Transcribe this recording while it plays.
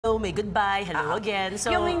may goodbye, hello again.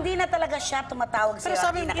 So, yung hindi na talaga siya tumatawag sa'yo. Pero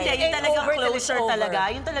sabi at mo, hindi, yung talagang closure talaga.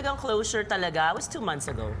 Yung talagang closure talaga was 2 months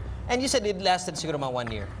ago. And you said it lasted siguro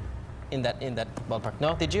mga 1 year in that ballpark.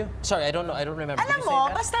 No? Did you? Sorry, I don't know. I don't remember. Alam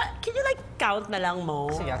mo, basta, can you like count na lang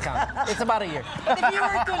mo? Sige, I'll count. It's about a year. But if you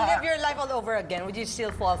were to live your life all over again, would you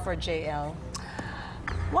still fall for JL?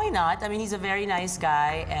 Why not? I mean, he's a very nice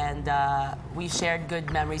guy and we shared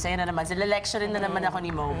good memories. Ayun na naman, lecturein na naman ako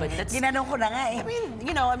ni Mo. But that's, Ginanong ko na nga eh. I mean,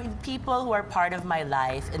 you know, people who are part of my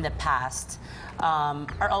life in the past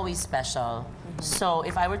are always special. So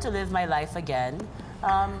if I were to live my life again,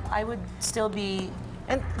 I would still be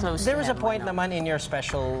close there to was a him, point naman in your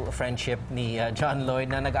special friendship ni John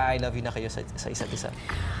Lloyd na nag-I love you na kayo sa isa't isa.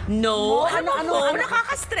 No, ano,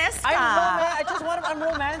 nakaka-stress ka. I'm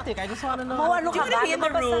romantic. I just want to know. Mo, ano ka You wanna ba? be in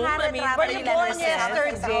the Lumabas room? na nga I mean, retrato were you nila born ni Sel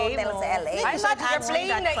yesterday, sa hotel Mo? sa LA. I'm not you're playing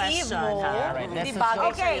that naive, question, Mo. ha? Alright, Hindi let's bagay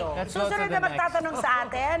Okay, sa'yo. Let's go to susunod the na next. magtatanong sa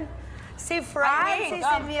atin, si Francis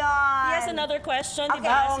Simeon. He has another question, di Okay,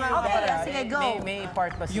 ba? okay, sige, go. May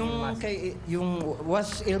part pa si Mas.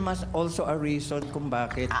 Was Ilmas also a reason kung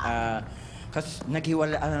bakit kasi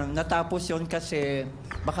natapos yon kasi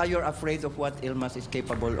baka you're afraid of what Ilmas is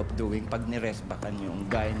capable of doing pag niresbakan yung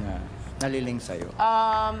guy na naliling sa'yo?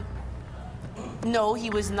 No,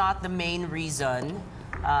 he was not the main reason.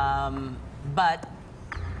 But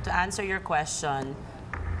to answer your question,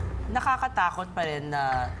 nakakatakot pa rin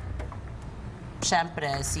na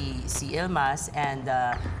syempre si Ilmas, and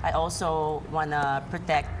I also wanna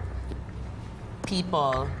protect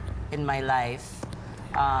people in my life,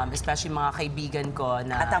 especially mga kaibigan ko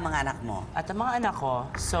na At ang mga anak mo. at ang mga anak ko.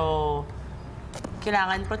 So,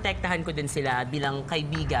 kailangan protektahan ko din sila bilang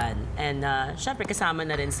kaibigan. And syempre, kasama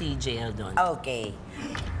na rin si JL doon. Okay.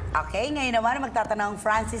 Okay, ngayon naman magtatanong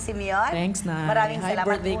Francis Simeon. Thanks, Nay. Maraming Hi, salamat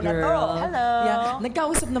birthday muna to. girl. Hello. Yeah.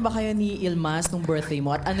 Nagkausap na ba kayo ni Ilmas nung birthday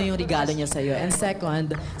mo at ano yung regalo niya sa'yo? And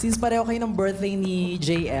second, since pareho kayo ng birthday ni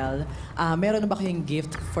JL, meron na ba kayong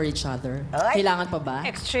gift for each other? Ay. Kailangan pa ba?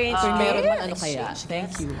 Exchange Kung meron man, ano Exchange kaya?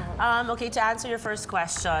 Thank you. Okay, to answer your first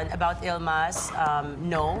question about Ilmas,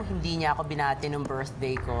 no, hindi niya ako binati nung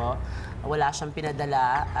birthday ko. Wala siyang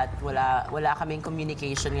pinadala at wala kaming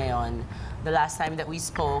communication ngayon. The last time that we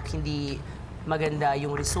spoke, hindi maganda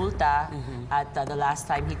yung resulta. At the last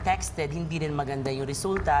time he texted, hindi rin maganda yung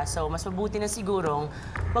resulta. So, mas mabuti na sigurong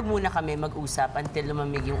wag muna kami mag-usap until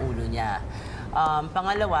lumamig yung ulo niya.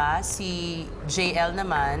 Pangalawa, si JL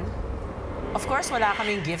naman, of course, wala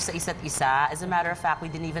kaming gifts sa isa't isa. As a matter of fact, we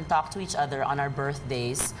didn't even talk to each other on our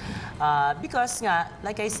birthdays. Because nga,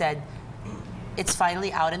 like I said, it's finally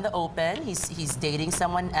out in the open. He's dating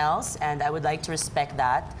someone else, and I would like to respect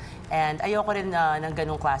that. And ayoko rin ng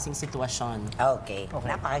ganung klaseng sitwasyon. Okay.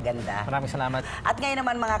 Napakaganda. Maraming salamat. At ngayon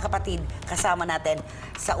naman mga kapatid, kasama natin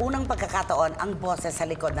sa unang pagkakataon ang boses sa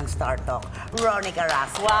likod ng Star Talk, Ronnie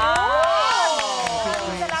Carrasco.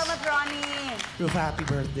 Salamat, Ronnie! Rufa, happy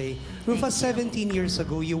birthday. Rufa, 17 years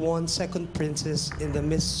ago, you won second princess in the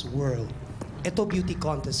Miss World. Ito beauty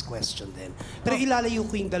contest question din. Pero ilalayo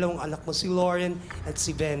ko yung dalawang anak mo, si Lauren at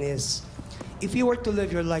si Venice. If you were to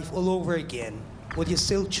live your life all over again, would you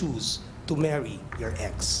still choose to marry your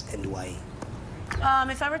ex, and why?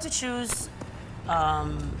 If I were to choose,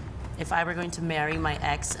 if I were going to marry my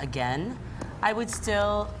ex again, I would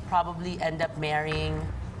still probably end up marrying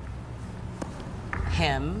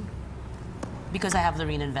him because I have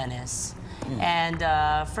Lorene and Venice. And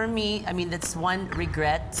for me, I mean, that's one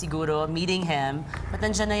regret siguro, meeting him. But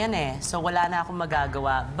nandiyan na yan eh. So wala na akong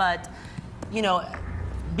magagawa. But, you know,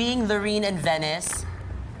 being Lorene and Venice,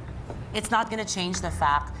 it's not gonna change the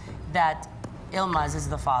fact that Ilmaz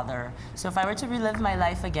is the father. So if I were to relive my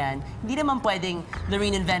life again, hindi naman pwedeng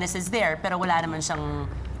Lorene and Venice is there, pero wala naman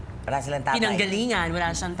siyang Wala silang tatay. pinanggalingan,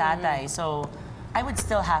 wala siyang tatay. So I would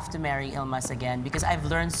still have to marry Ilmaz again because I've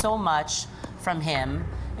learned so much from him.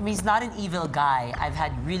 I mean, he's not an evil guy. I've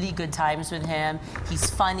had really good times with him. He's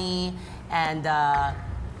funny and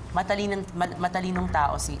matalinong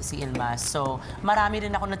tao si Ilmaz. So marami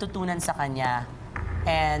rin ako natutunan sa kanya.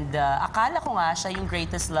 And akala ko nga siya yung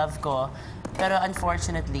greatest love ko, pero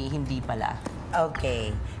unfortunately, hindi pala. Okay.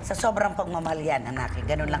 Sa sobrang pagmamahal yan, anak.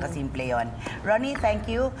 Ganun lang kasimple yon. Ronnie, thank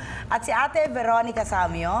you. At si Ate Veronica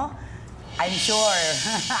Samio, I'm sure.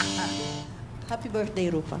 Happy birthday,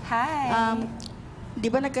 Rufa. Hi! Di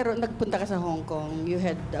ba nagpunta ka sa Hong Kong? You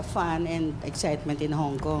had fun and excitement in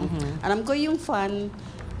Hong Kong. Alam ko yung fun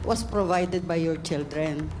was provided by your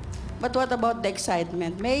children. But what about the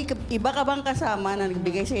excitement? May iba ka bang kasama na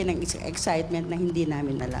nagbigay sa'yo ng excitement na hindi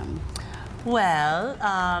namin alam? Well,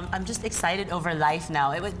 I'm just excited over life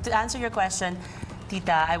now. To answer your question,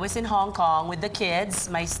 Tita, I was in Hong Kong with the kids,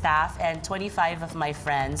 my staff, and 25 of my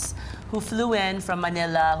friends who flew in from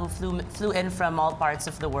Manila, who flew in from all parts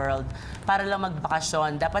of the world para lang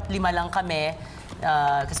magbakasyon. Dapat 5 lang kami,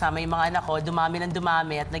 kasama yung mga anak ko, dumami ng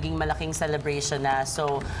dumami at naging malaking celebration na.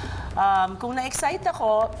 So, kung na-excite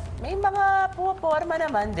ako, may mga pumaporma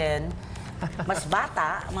naman din. Mas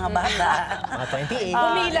bata, mga bata. Mga 28.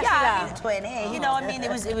 Pumila sila. 20. You know, I mean, it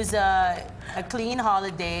was a clean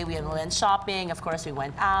holiday. We went shopping. Of course, we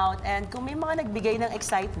went out. And kung may mga nagbigay ng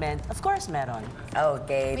excitement, of course, meron.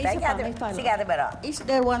 Okay. May Thank isa pa, you, may follow-up. Sige, Ate Vero. Is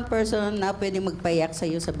there one person na pwedeng magpayak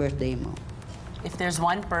sa'yo sa birthday mo? If there's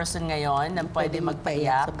one person ngayon na pwede sa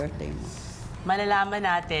magpaiyak, birthday mo. malalaman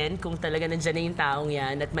natin kung talaga nandiyan na yung taong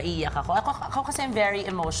yan at maiiyak ako. Ako kasi I'm very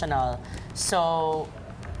emotional. So,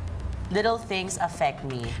 little things affect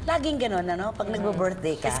me. Laging ganun, ano? Pag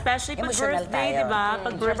nagbo-birthday ka. Especially pag emotional birthday, tayo. di ba?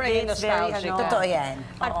 Pag birthday, Siyempre, it's very, nostalgic. Totoo yan.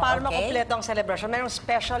 At Oo, para okay. makumpleto ang celebration, mayroong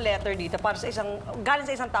special letter dito para sa galing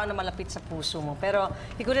sa isang tao na malapit sa puso mo. Pero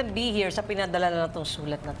he couldn't be here sa pinadala na itong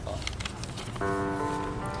sulat na to.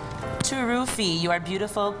 To Rufy, you are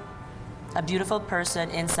beautiful, a beautiful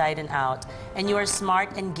person inside and out, and you are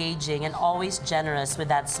smart, engaging, and always generous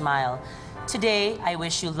with that smile. Today, I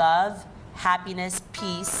wish you love, happiness,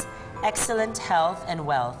 peace, excellent health, and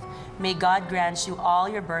wealth. May God grant you all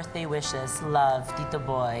your birthday wishes. Love, Tito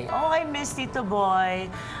Boy. Oh, I miss Tito Boy.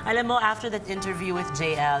 Alam mo, after that interview with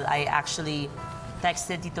JL, I actually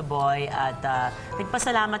texted Tito Boy at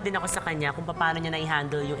nagpasalamat din ako sa kanya kung paano niya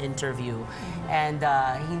na-handle yung interview. And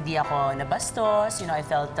hindi ako nabastos. You know, I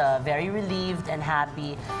felt very relieved and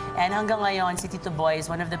happy. And hanggang ngayon, si Tito Boy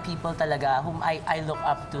is one of the people talaga whom I look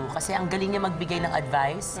up to. Kasi ang galing niya magbigay ng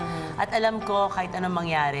advice. At alam ko, kahit anong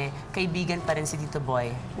mangyari, kaibigan pa rin si Tito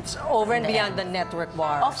Boy. It's over and beyond the network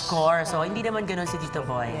wars. Of course. So, hindi naman ganun si Tito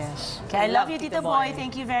Boy. Yes. Kaya I We love love you, Tito Tito Boy. Boy.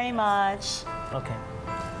 Thank you very much. Okay.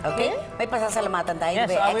 Okay? May pasasalamatan tayo. Yes,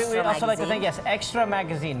 di ba? we Extra also like to magazine. thank, Extra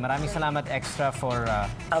Magazine. Maraming salamat, Extra, for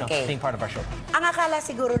Okay. being part of our show. Ang akala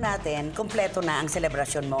siguro natin, kompleto na ang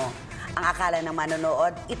selebrasyon mo. Ang akala ng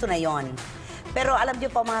manonood, ito na yon. Pero alam niyo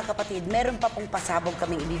po mga kapatid, meron pa pong pasabog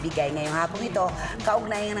kaming ibibigay ngayong hapon ito,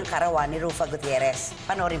 kaugnayan ng karawan ni Rufa Gutierrez.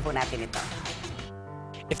 Panoorin po natin ito.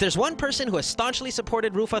 If there's one person who has staunchly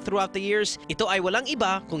supported Rufa throughout the years, ito ay walang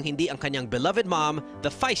iba kung hindi ang kanyang beloved mom, the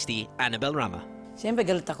feisty Annabel Rama. Siyempre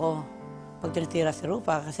galit ako pag tinitira si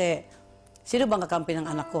Rufa kasi sino bang kakampi ng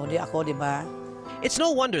anak ko? Di ako, di ba? It's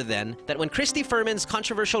no wonder then that when Christy Furman's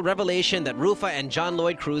controversial revelation that Rufa and John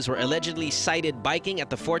Lloyd Cruz were allegedly sighted biking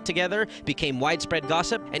at the fort together became widespread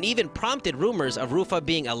gossip and even prompted rumors of Rufa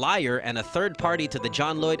being a liar and a third party to the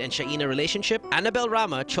John Lloyd and Shaina relationship, Annabel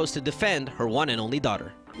Rama chose to defend her one and only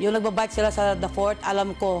daughter. Yung nagbabike sila sa the fort,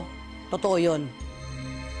 alam ko, totoo yun.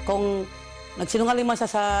 Kung nagsinungaling man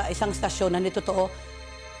siya sa isang stasyon, hindi totoo,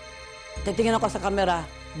 titingin ako sa kamera,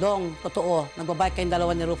 dong, totoo, nagbabike kayong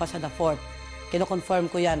dalawa ni Rufa sa the fort. Kino-confirm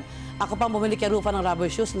ko yan. Ako pang bumili kay Rufa ng rubber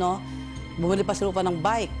shoes, no? Bumili pa si Rufa ng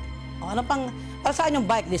bike. O, ano pang, para saan yung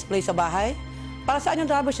bike? Display sa bahay? Para saan yung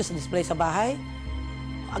rubber shoes? Display sa bahay?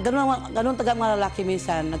 Ganun taga mga lalaki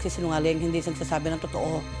minsan, nagsisinungaling, hindi nagsasabi ng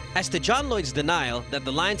totoo. As to John Lloyd's denial that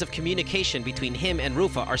the lines of communication between him and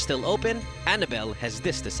Rufa are still open, Annabel has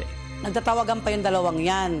this to say. Nagtatawagan pa yung dalawang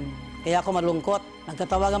yan. Kaya ako malungkot.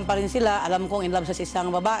 Nagtatawagan pa rin sila. Alam kong in love sa isang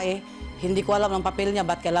babae. Hindi ko alam ang papel niya.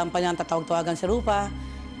 Ba't kailangan pa niya tatawag-tawagan si Rufa?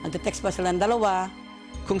 Nagtitext pa sila ng dalawa.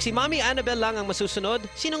 Kung si Mami Annabel lang ang masusunod,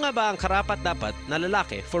 sino nga ba ang karapat-dapat na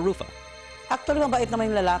lalaki for Rufa? Actually, mabait naman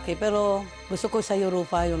yung lalaki. Pero gusto ko sa'yo,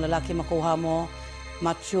 Rufa, yung lalaki makuha mo,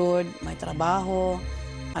 matured, may trabaho,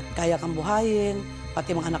 at kaya kang buhayin,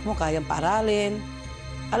 pati mga anak mo kayang paaralin.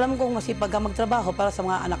 Alam kong masipag ka magtrabaho para sa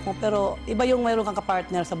mga anak mo, pero iba yung mayroon kang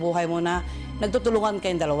kapartner sa buhay mo na nagtutulungan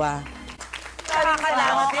kayong dalawa.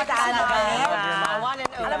 Salamat kita, Annabel. One and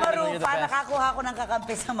only. Alam mo, Rufa, nakakuha ko ng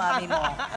kakampi sa mami mo.